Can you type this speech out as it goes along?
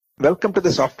Welcome to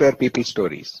the Software People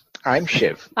Stories. I'm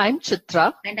Shiv. I'm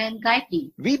Chitra, And I'm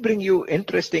Gayatri. We bring you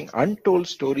interesting, untold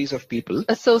stories of people.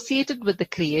 associated with the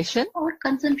creation Or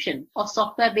consumption of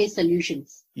software-based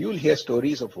solutions. You'll hear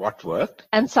stories of what worked.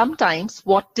 and sometimes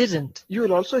what didn't, You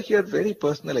will also hear very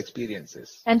personal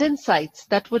experiences. and insights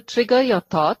that would trigger your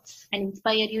thoughts. And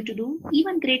inspire you to do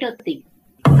even greater things.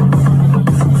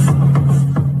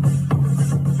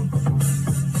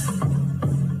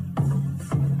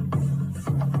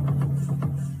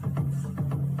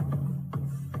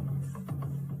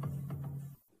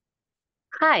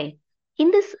 Hi, in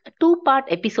this two-part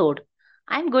episode,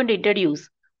 I'm going to introduce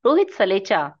Rohit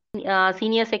Salecha,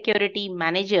 Senior Security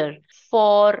Manager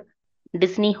for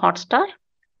Disney Hotstar,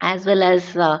 as well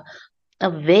as a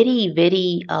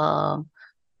very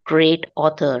great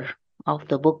author of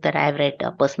the book that I've read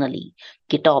personally,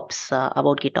 GitOps,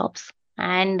 about GitOps.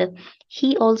 And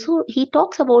he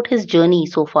talks about his journey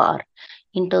so far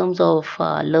in terms of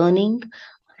learning,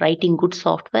 writing good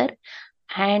software,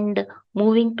 and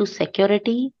moving to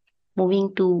security,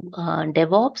 moving to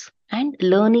DevOps, and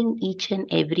learning each and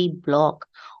every block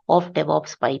of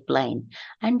DevOps pipeline,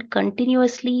 and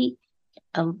continuously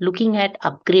looking at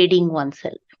upgrading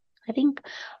oneself. I think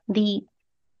the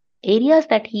areas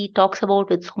that he talks about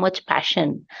with so much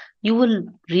passion, you will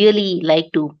really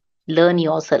like to learn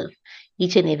yourself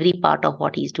each and every part of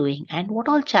what he's doing and what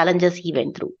all challenges he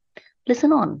went through.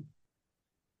 Listen on.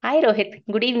 Hi, Rohit.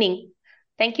 Good evening.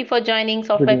 Thank you for joining Good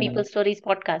Software People evening. Stories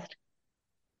podcast.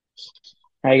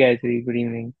 Hi, Gayatri. Good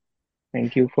evening.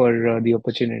 Thank you for the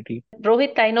opportunity.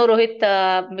 Rohit, I know Rohit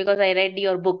because I read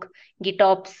your book,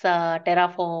 GitOps,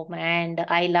 Terraform, and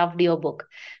I loved your book.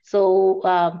 So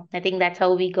I think that's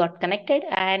how we got connected.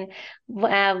 And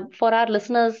for our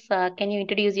listeners, can you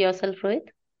introduce yourself, Rohit?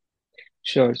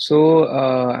 Sure. So,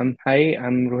 I'm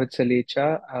Rohit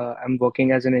Salecha. I'm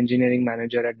working as an engineering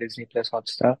manager at Disney Plus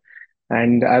Hotstar,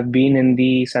 and I've been in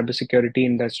the cybersecurity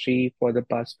industry for the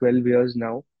past 12 years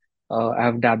now.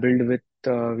 I've dabbled with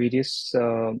various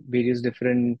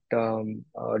different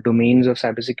domains of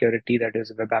cybersecurity, that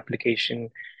is web application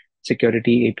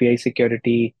security, API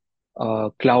security,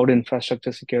 cloud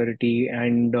infrastructure security,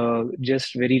 and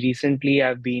just very recently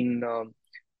I've been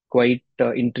quite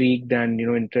intrigued and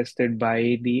interested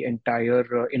by the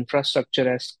entire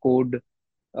infrastructure as code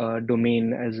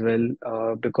domain as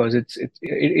well, because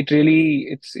it really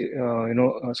it's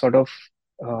sort of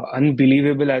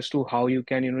unbelievable as to how you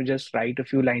can just write a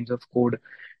few lines of code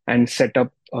and set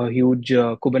up a huge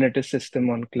Kubernetes system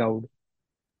on cloud.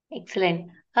 Excellent.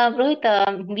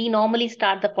 Rohit, we normally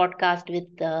start the podcast with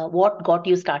what got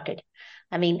you started.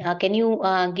 I mean, can you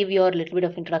give your little bit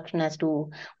of introduction as to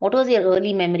what was your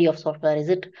early memory of software? Is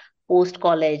it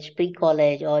post-college,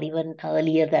 pre-college, or even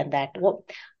earlier than that?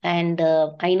 And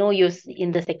I know you're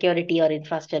in the security or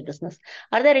infrastructure business.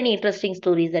 Are there any interesting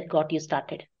stories that got you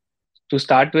started? To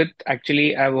start with,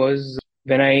 actually, I was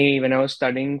when I was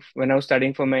studying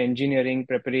for my engineering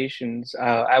preparations,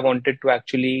 I wanted to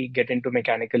actually get into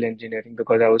mechanical engineering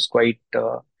because I was quite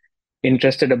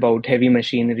interested about heavy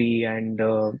machinery and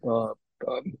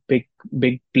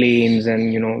big planes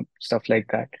and stuff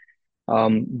like that.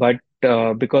 But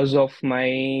because of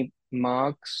my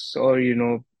marks or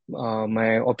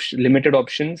my limited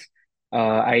options,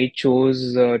 I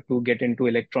chose to get into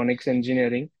electronics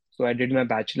engineering. So I did my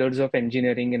bachelor's of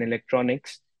engineering in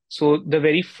electronics. So my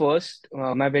very first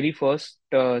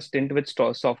stint with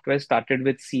software started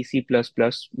with C, C++,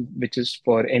 which is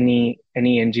for any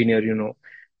engineer, in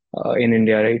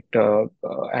India, right?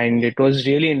 And it was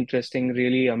really interesting,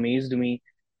 really amazed me.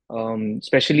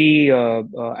 Especially,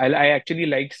 I actually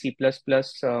liked C++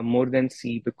 more than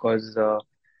C because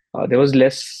there was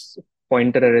less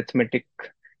pointer arithmetic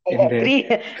I in there. agree.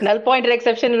 Null pointer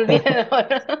exception will be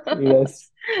Yes.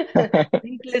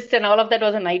 linked list and all of that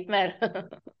was a nightmare.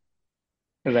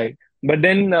 Right. But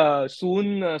then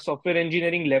soon software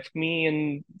engineering left me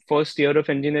in first year of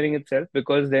engineering itself,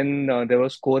 because then there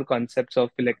was core concepts of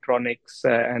electronics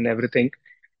and everything,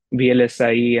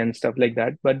 VLSI and stuff like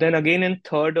that. But then again in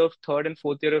third and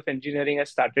fourth year of engineering, I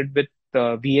started with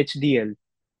VHDL,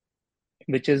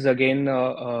 which is again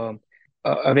a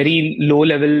very low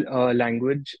level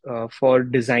language for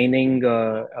designing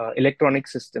electronic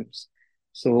systems.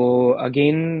 So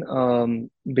again,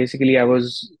 basically, I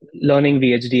was learning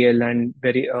VHDL and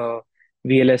very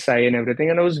VLSI and everything,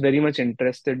 and I was very much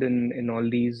interested in all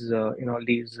these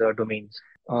domains.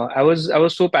 I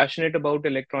was so passionate about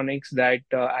electronics that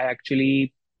I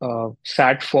actually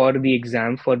sat for the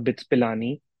exam for BITS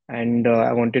Pilani, and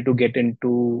I wanted to get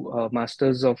into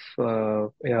Masters of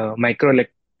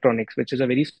Microelectronics, which is a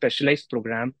very specialized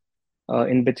program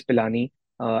in BITS Pilani.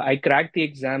 I cracked the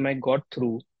exam, I got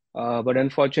through, but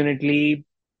unfortunately,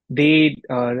 they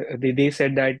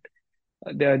said that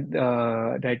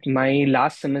that my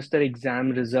last semester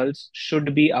exam results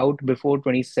should be out before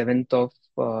 27th of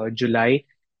July,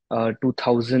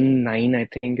 2009, I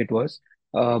think it was.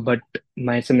 But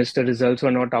my semester results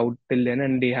were not out till then,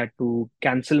 and they had to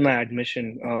cancel my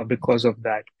admission because of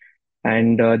that.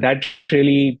 And that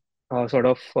really sort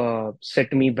of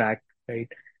set me back,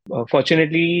 right?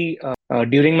 Fortunately,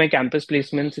 during my campus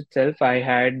placements itself, I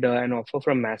had an offer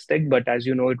from Mastech, but as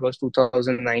you know, it was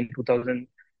 2009,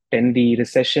 2010, the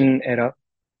recession era,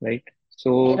 right? I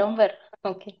So, remember.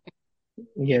 Okay.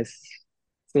 yes.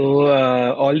 So,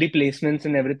 all the placements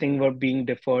and everything were being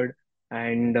deferred,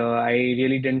 and I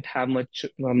really didn't have much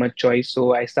choice.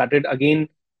 So, I started again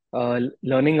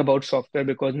learning about software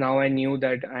because now I knew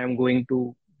that I am going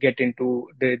to get into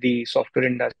the software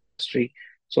industry.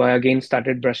 So, I again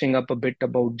started brushing up a bit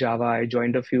about Java. I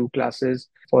joined a few classes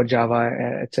for Java,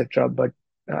 etc. But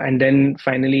and then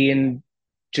finally in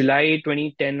July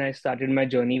 2010, I started my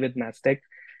journey with Mastech,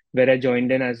 where I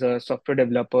joined in as a software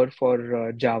developer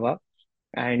for Java.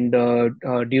 And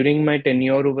during my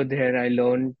tenure over there, I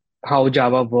learned how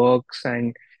Java works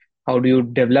and how do you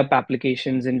develop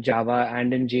applications in Java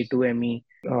and in J2ME,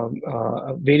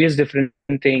 various different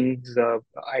things.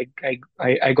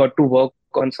 I got to work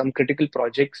on some critical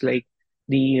projects like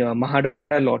the Mahara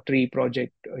Lottery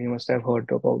project. You must have heard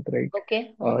about, right?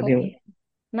 Okay. The Okay.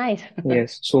 Nice.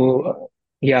 Yes. So,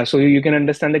 yeah, so you can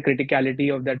understand the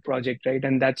criticality of that project, right?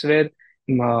 And that's where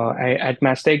at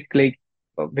Mastech, like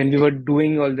when we were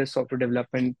doing all this software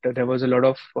development, there was a lot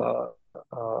of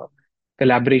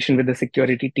collaboration with the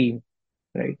security team,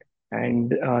 right?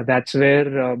 And that's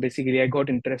where basically I got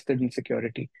interested in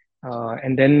security.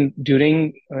 And then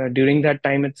during that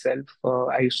time itself,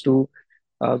 I used to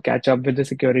catch up with the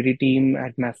security team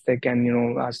at Mastech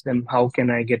and ask them how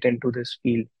can I get into this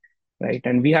field, right?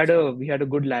 And we had a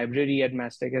good library at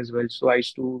Mastech as well. So I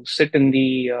used to sit in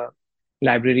the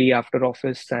library after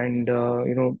office and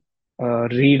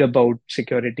read about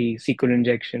security, SQL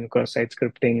injection, cross-site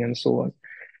scripting, and so on.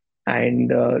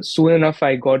 And soon enough,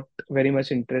 I got very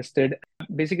much interested.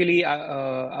 Basically,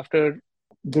 after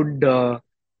good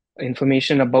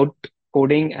information about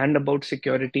coding and about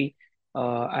security,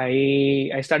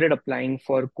 I started applying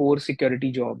for core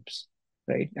security jobs,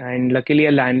 right? And luckily,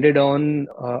 I landed on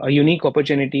a unique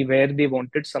opportunity where they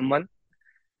wanted someone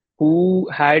who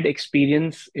had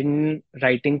experience in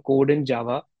writing code in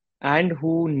Java and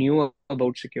who knew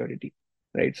about security,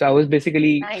 right? So I was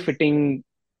basically Nice. fitting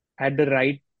at the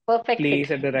right Perfect fit.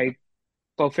 place, at the right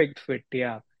perfect fit,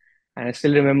 yeah. And I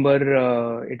still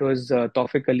remember it was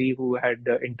Tawfiq Ali who had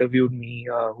interviewed me,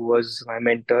 who was my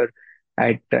mentor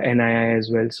at NII as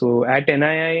well. So at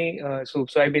NII, so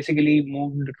I basically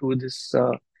moved to this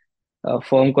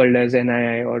firm called as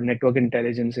NII, or Network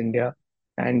Intelligence India,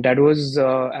 and that was,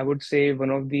 I would say,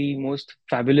 one of the most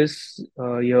fabulous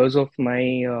years of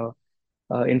my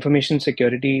information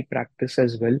security practice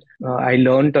as well. I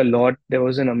learned a lot. There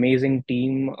was an amazing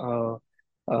team,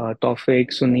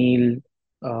 Taufik, Sunil,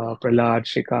 Prahlad,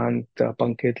 Shrikant,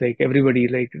 Pankit, like everybody,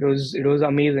 like it was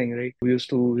amazing, right? We used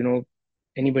to,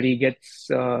 anybody gets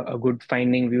a good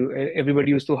finding,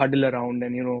 everybody used to huddle around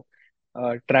and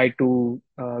try to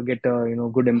get a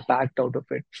good impact out of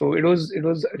it. So it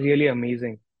was really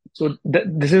amazing. So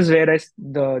this is where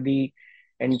the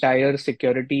entire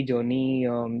security journey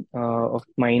of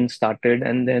mine started,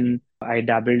 and then I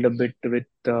dabbled a bit with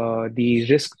the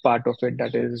risk part of it.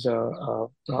 That is,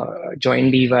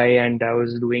 joined EY, and I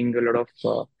was doing a lot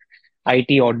of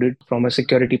IT audit from a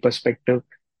security perspective.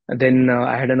 And then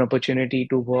I had an opportunity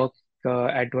to work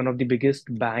at one of the biggest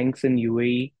banks in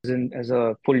UAE as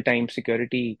a full-time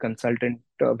security consultant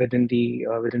within the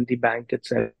bank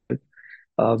itself.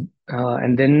 Uh,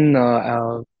 and then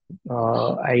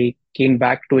I came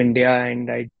back to India and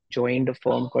I joined a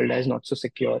firm called as Not So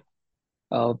Secure,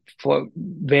 for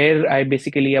where I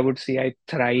would say I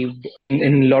thrived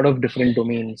in a lot of different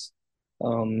domains.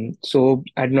 So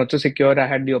at Not So Secure, I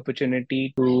had the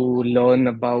opportunity to learn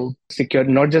about secure,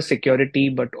 not just security,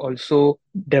 but also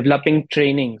developing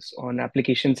trainings on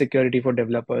application security for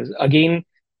developers. Again,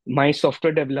 my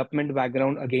software development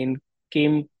background again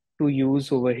came to use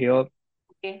over here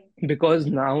Okay. because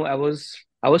now I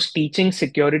was teaching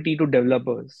security to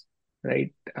developers,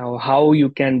 right? How you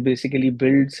can basically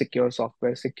build secure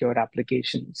software, secure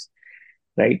applications,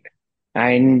 right?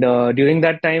 And during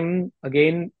that time,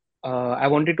 again, I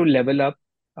wanted to level up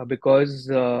because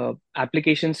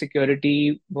application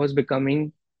security was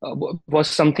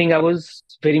something I was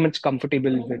very much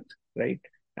comfortable with, right?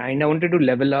 and I wanted to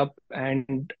level up.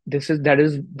 And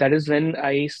that is when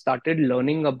I started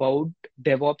learning about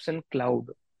DevOps and cloud,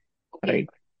 Okay. right?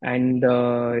 And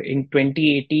in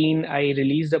 2018, I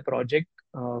released a project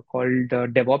called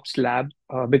DevOps Lab,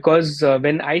 because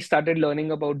when I started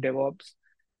learning about DevOps,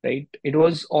 right, it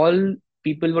was all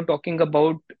people were talking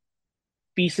about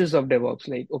pieces of DevOps.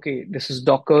 Like, okay, this is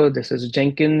Docker, this is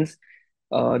Jenkins,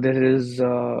 there is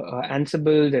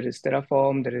Ansible, there is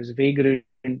Terraform, there is Vagrant,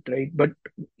 right? But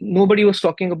nobody was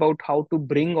talking about how to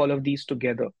bring all of these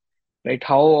together, right?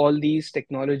 How all these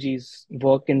technologies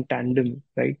work in tandem,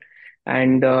 right?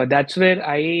 And that's where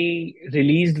I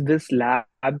released this lab,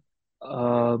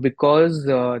 because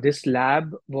this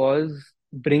lab was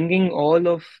bringing all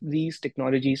of these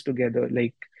technologies together,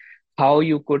 like how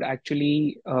you could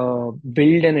actually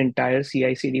build an entire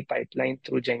CI/CD pipeline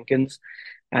through Jenkins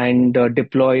and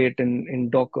deploy it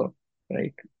in Docker,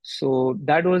 right? So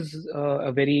that was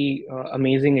a very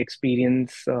amazing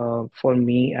experience for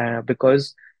me,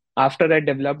 because after I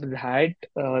developed that,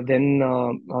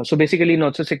 so basically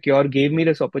Not So Secure gave me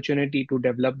this opportunity to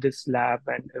develop this lab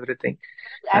and everything.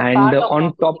 As And part of on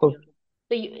Not So top of,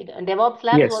 Secure. So DevOps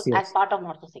Labs yes, was as yes. part of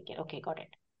Not So Secure. Okay, got it.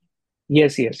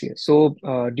 Yes, yes, yes. So,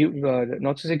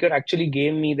 Not So Secure actually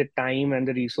gave me the time and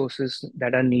the resources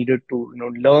that are needed to,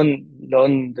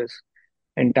 learn this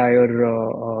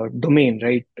entire domain,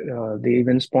 right? They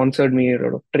even sponsored me a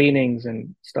lot of trainings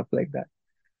and stuff like that.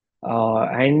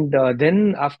 And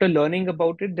then after learning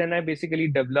about it, then I basically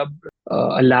developed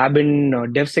a lab in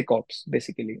DevSecOps,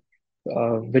 basically,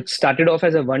 which started off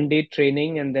as a 1 day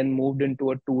training and then moved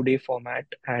into a 2 day format.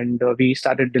 And we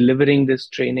started delivering this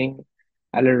training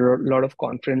at a lot of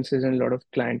conferences and a lot of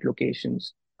client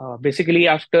locations. Basically,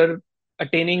 after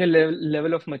attaining a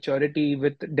level of maturity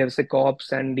with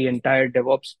DevSecOps and the entire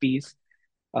DevOps piece,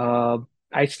 uh,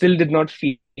 I still did not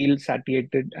feel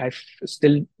satiated.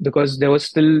 Still, because there was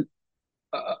still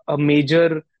a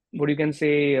major, what you can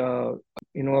say, a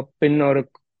pin or a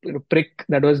prick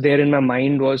that was there in my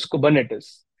mind was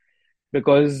Kubernetes,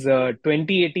 because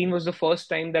 2018 was the first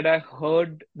time that I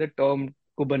heard the term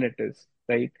Kubernetes,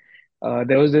 right?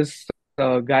 There was this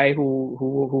guy who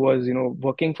was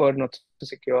working for Not So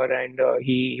Secure, and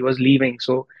he was leaving.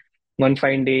 So one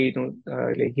fine day,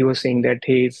 like he was saying that,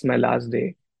 hey, it's my last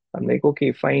day. I'm like,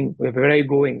 okay, fine. Where are you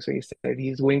going? So he said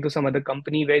he's going to some other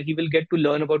company where he will get to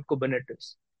learn about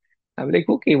Kubernetes. I'm like,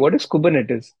 okay, what is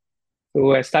Kubernetes?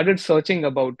 So I started searching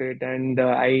about it, and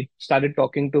I started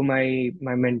talking to my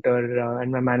mentor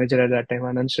and my manager at that time,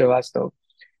 Anand Srivastav,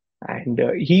 and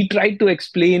he tried to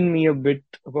explain me a bit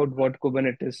about what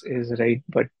Kubernetes is, right?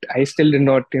 But I still did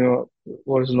not,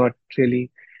 was not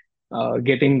really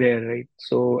getting there, right?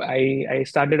 So I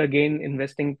started again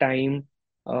investing time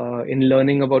in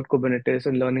learning about Kubernetes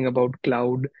and learning about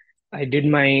cloud. I did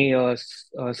my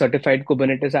certified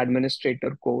Kubernetes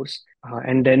administrator course,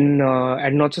 and then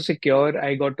at Not So Secure,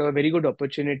 I got a very good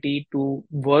opportunity to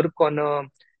work on a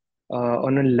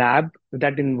lab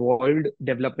that involved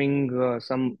developing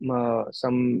some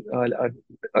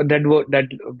that were that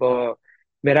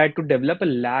where I had to develop a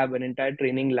lab, an entire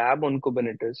training lab on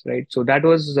Kubernetes, right? So that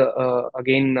was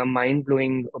again a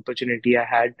mind-blowing opportunity I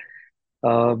had,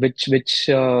 which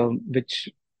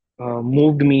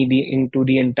moved me into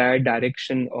the entire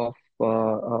direction of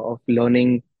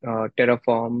learning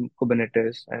Terraform,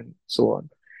 Kubernetes, and so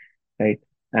on, right?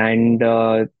 And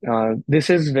this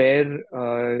is where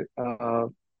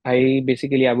I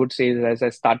would say, as I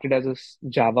started as a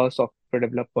Java software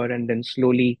developer, and then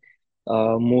slowly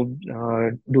moved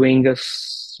doing a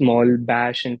small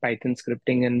Bash and Python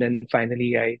scripting, and then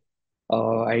finally I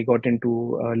got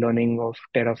into learning of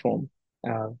Terraform.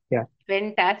 Yeah.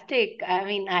 Fantastic. I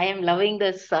mean, I am loving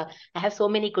this. I have so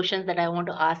many questions that I want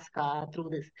to ask through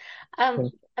this. I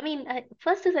mean,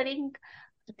 first is I think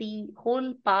the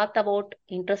whole path about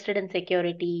interested in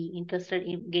security, interested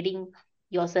in getting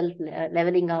yourself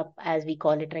leveling up, as we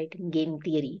call it, right, in game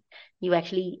theory. You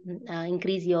actually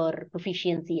increase your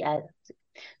proficiency.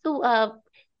 So,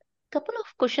 couple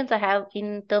of questions I have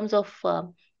in terms of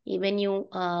when you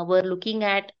were looking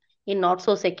at in Not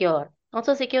So Secure. Not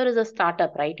So Secure is a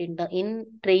startup, right? In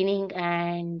training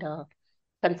and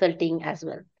consulting as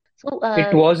well. So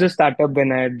It was a startup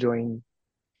when I had joined.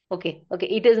 okay, okay,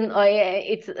 it isn't. Oh, yeah,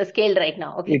 it's scaled right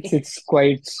now. It's Okay, it's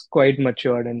quite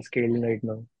matured and scaled right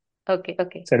now. okay,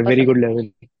 okay, It's at a very awesome. good level.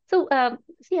 So,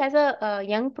 see, as a,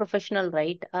 young professional,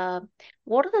 right?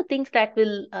 What are the things that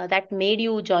will that made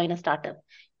you join a startup?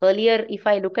 Earlier, if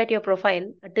I look at your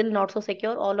profile, till Not So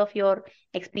Secure, all of your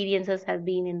experiences have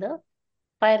been in the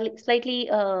slightly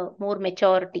more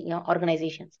mature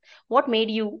organizations. What made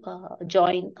you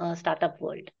join a startup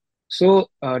world? So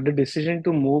the decision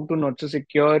to move to Not So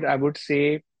Secure, I would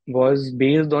say, was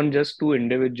based on just two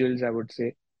individuals, I would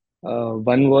say.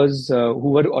 One was who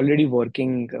were already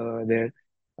working there.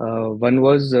 One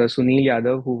was Sunil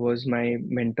Yadav, who was my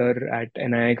mentor at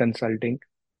NII Consulting,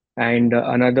 and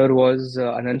another was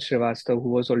Anand Srivastav, who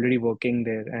was already working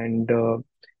there. And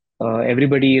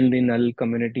everybody in the Null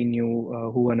community knew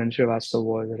who Anand Srivastav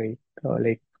was, right?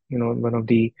 Like, one of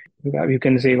the, you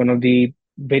can say, one of the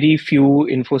very few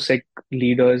InfoSec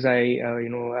leaders who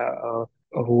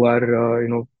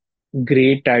are,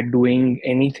 great at doing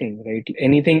anything, right?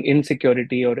 Anything in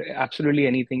security or absolutely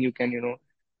anything you can,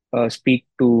 speak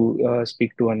to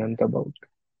Anant about.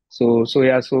 So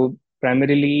yeah, so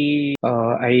primarily,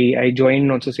 I joined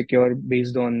Not So Secure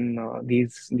based on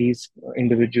these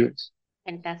individuals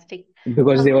Fantastic.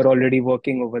 because they Um, were already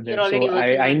working over you're there. already So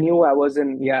working I on knew I was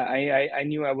in, yeah, I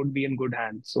knew I would be in good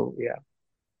hands. So yeah.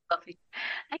 perfect.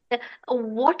 And,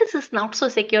 what is this not so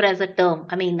secure as a term?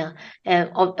 I mean,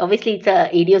 obviously it's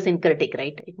a idiosyncratic,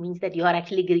 right? It means that you are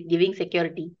actually giving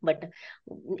security. But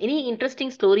any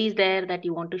interesting stories there that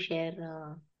you want to share?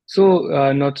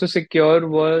 So Not So Secure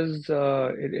was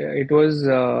it was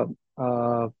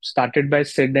started by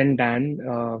Sid and Dan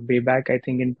way back, I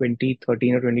think in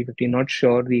 2013 or 2015, not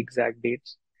sure the exact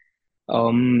dates.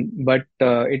 But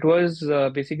it was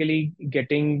basically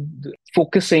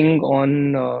focusing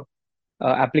on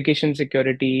application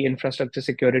security, infrastructure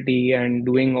security, and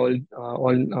doing all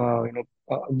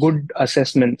good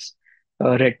assessments,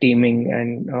 red teaming,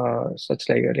 and such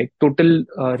like total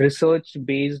research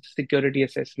based security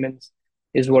assessments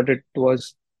is what it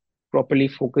was properly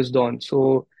focused on.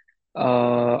 So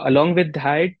along with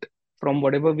that, from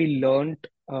whatever we learned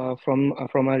from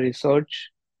our research,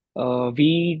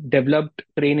 we developed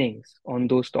trainings on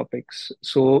those topics.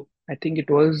 So I think it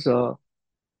was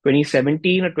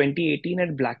 2017 or 2018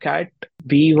 at Black Hat.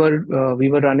 We were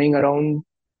running around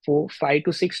 5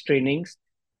 to 6 trainings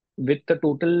with the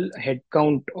total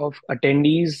headcount of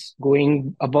attendees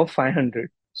going above 500.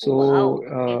 So Wow.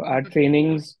 Okay. our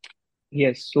trainings,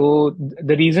 yes. So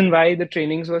the reason why the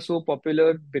trainings were so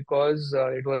popular because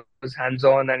it was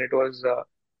hands-on and it was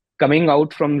coming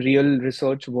out from real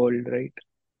research world, right?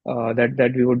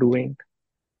 That we were doing.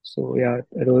 So yeah,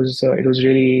 it was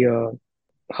really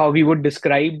how we would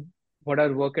describe what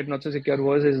our work at Not So Secure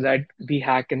was is that we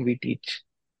hack and we teach.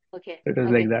 Okay. It was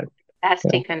like Okay. that. Yeah.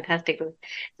 Fantastic. Fantastic.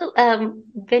 So,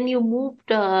 when you moved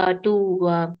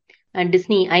to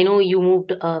Disney, I know you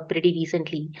moved pretty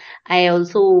recently. I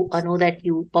also know that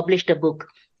you published a book.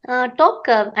 I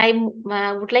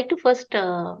would like to first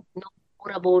know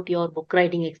more about your book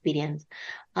writing experience.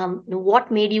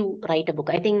 What made you write a book?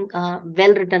 I think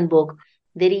well-written book,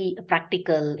 very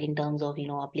practical in terms of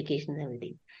applications and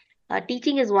everything.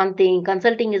 Teaching is one thing,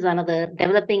 consulting is another,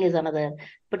 developing is another.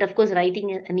 But of course,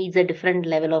 writing needs a different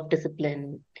level of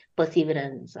discipline,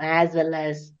 perseverance, as well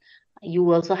as you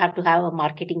also have to have a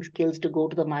marketing skills to go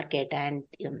to the market and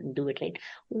do it right.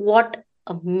 What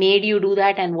made you do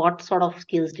that, and what sort of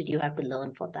skills did you have to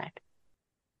learn for that?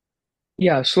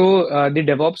 Yeah. So the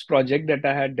DevOps project that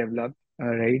I had developed,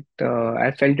 right,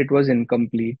 I felt it was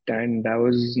incomplete and I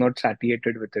was not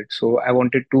satiated with it. So I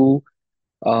wanted to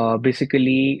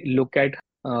basically look at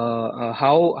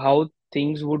how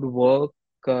things would work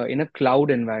in a cloud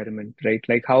environment, right?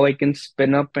 Like how I can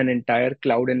spin up an entire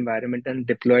cloud environment and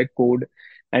deploy code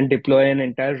and deploy an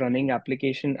entire running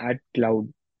application at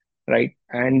cloud, right?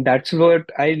 And that's what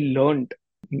I learned.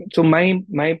 So my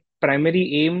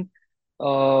primary aim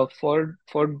for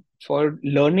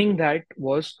learning that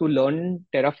was to learn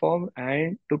Terraform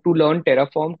and to learn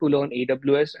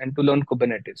AWS and to learn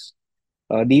Kubernetes.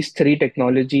 These three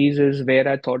technologies is where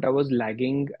I thought I was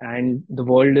lagging, and the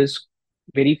world is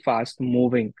very fast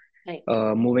Right.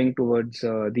 moving towards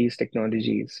these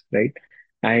technologies, right?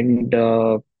 And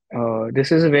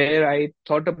this is where I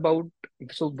thought about.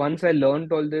 So once I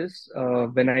learned all this,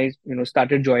 when I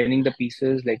started joining the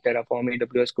pieces like Terraform,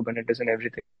 AWS, Kubernetes, and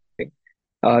everything,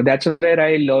 that's where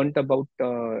I learned about.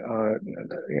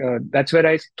 That's where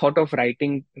I thought of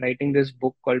writing this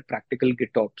book called Practical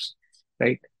GitOps,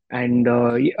 right? And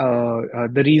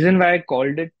the reason why I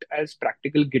called it as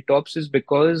Practical GitOps is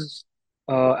because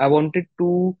I wanted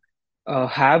to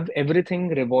have everything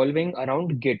revolving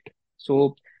around Git.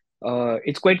 So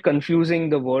it's quite confusing,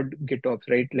 the word GitOps,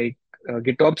 right? Like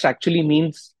GitOps actually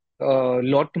means a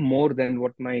lot more than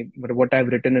what I've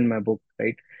written in my book,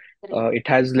 right? Right. It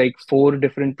has like four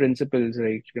different principles,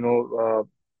 right?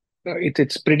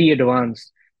 It's pretty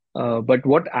advanced. But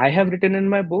what I have written in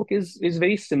my book is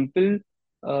very simple.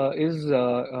 Is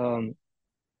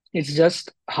It's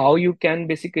just how you can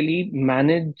basically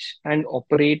manage and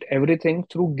operate everything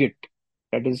through Git.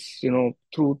 That is, through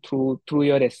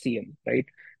your SCM, right?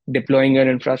 Deploying your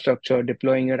infrastructure,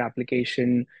 deploying your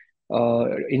application,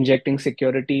 injecting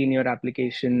security in your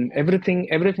application, everything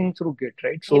through Git,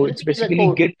 right? So it's Everything is a basically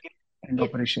code. Git and Yes.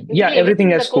 operation. Yeah, Basically, everything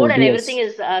everything is a as code code. and everything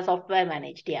Yes. is software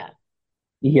managed. Yeah.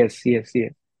 Yes, yes,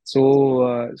 yes. So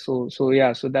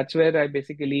yeah, so that's where I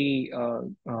basically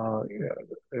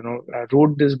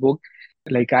wrote this book.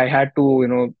 Like I had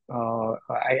to,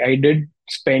 I did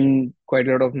spend quite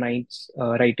a lot of nights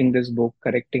writing this book,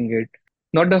 correcting it.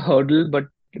 Not the hurdle, but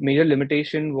major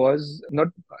limitation was not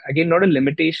a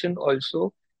limitation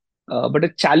also, but a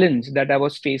challenge that I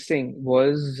was facing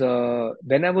was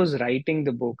when I was writing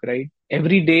the book, right?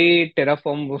 Every day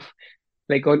Terraform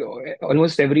like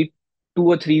almost every 2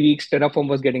 or 3 weeks Terraform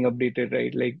was getting updated,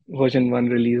 right? Like version 1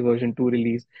 release, version 2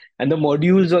 release, and the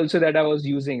modules also that I was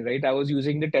using, right? I was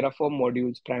using the Terraform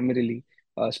modules primarily,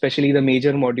 especially the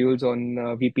major modules on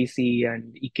VPC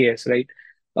and EKS, right?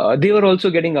 They were also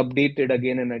getting updated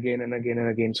again and again and again and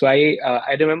again. So I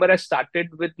remember I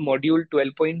started with module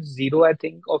 12.0, I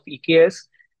think, of EKS,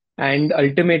 and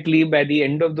ultimately by the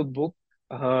end of the book,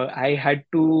 I had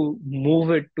to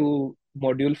move it to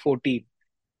module 14,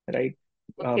 right?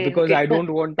 Okay. Because Okay. I don't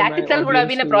want That my itself would have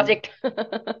audience been a to. project.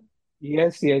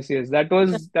 Yes, yes, yes. That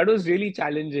was really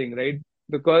challenging, right?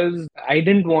 Because I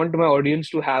didn't want my audience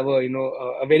to have a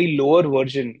very lower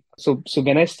version. So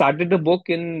when I started the book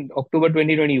in October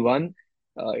 2021,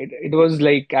 it was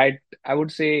like I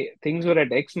would say things were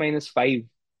at X minus 5,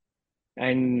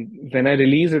 and when I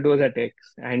released it was at X,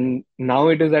 and now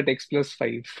it is at X plus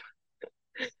 5.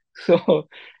 So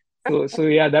so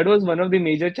yeah, that was one of the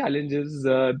major challenges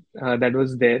that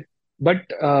was there.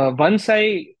 But once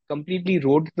I completely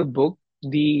wrote the book,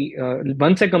 the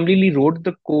once I completely wrote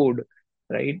the code,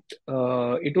 right?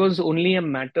 It was only a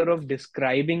matter of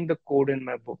describing the code in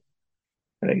my book,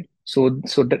 right? So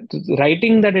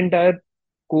writing that entire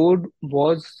code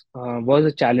was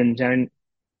a challenge, and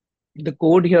the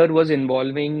code here was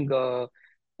involving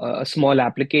a small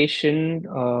application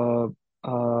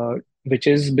which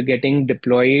is getting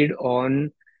deployed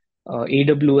on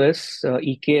AWS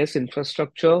EKS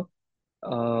infrastructure,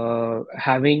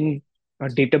 having a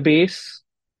database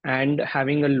and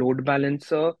having a load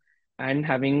balancer and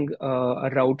having a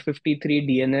Route 53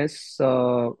 DNS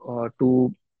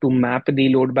to map the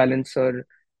load balancer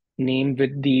name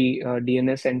with the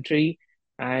DNS entry,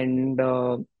 and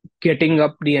getting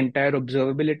up the entire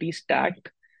observability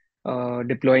stack,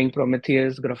 deploying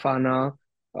Prometheus, Grafana,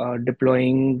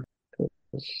 deploying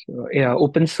yeah,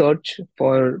 OpenSearch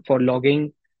for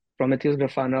logging, Prometheus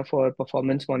Grafana for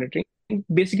performance monitoring.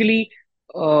 Basically,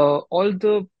 all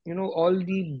the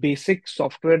basic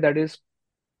software that is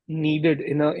needed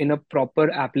in a proper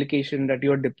application that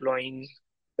you're deploying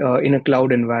in a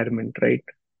cloud environment, right?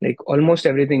 Like almost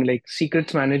everything, like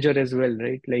secrets manager as well,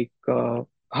 right? Like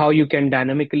how you can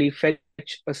dynamically fetch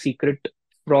a secret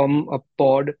from a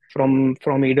pod from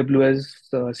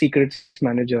AWS secrets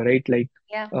manager, right? Like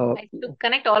Yeah, uh, to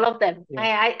connect all of them.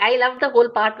 yeah, I love the whole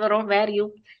part around where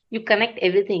you connect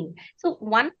everything. So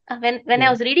one when I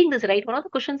yeah. was reading this, right, one of the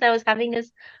questions I was having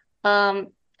is um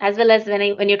as well as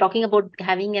when you're talking about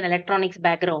having an electronics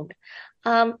background,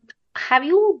 um have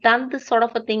you done this sort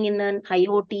of a thing in an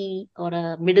IoT or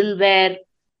a middleware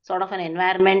sort of an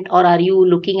environment, or are you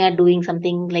looking at doing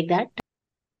something like that?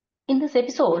 In this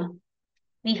episode,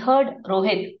 we heard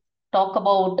Rohit talk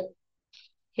about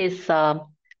his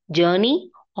journey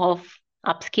of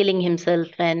upskilling himself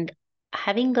and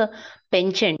having a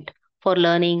penchant for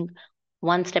learning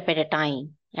one step at a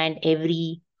time and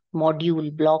every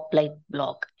module block by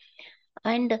block.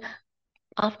 And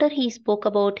after he spoke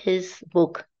about his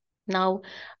book, now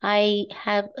I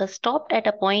have stopped at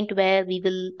a point where we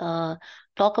will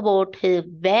talk about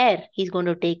where he's going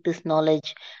to take this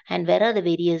knowledge and where are the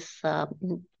various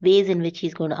ways in which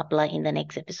he's going to apply in the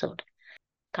next episode.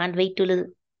 Can't wait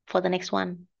for the next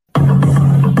one.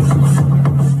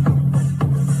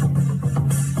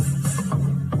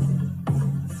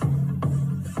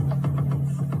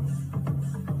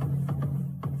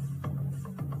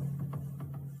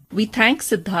 We thank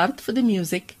Siddharth for the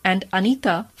music and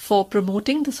Anita for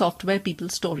promoting the Software People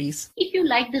Stories. If you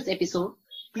like this episode,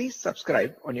 Please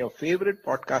subscribe on your favorite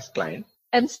podcast client.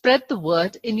 And spread the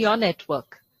word in your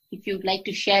network. if you'd like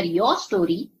to share your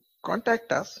story,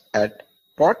 Contact us at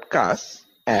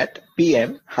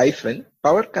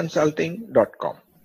podcasts@pm-powerconsulting.com.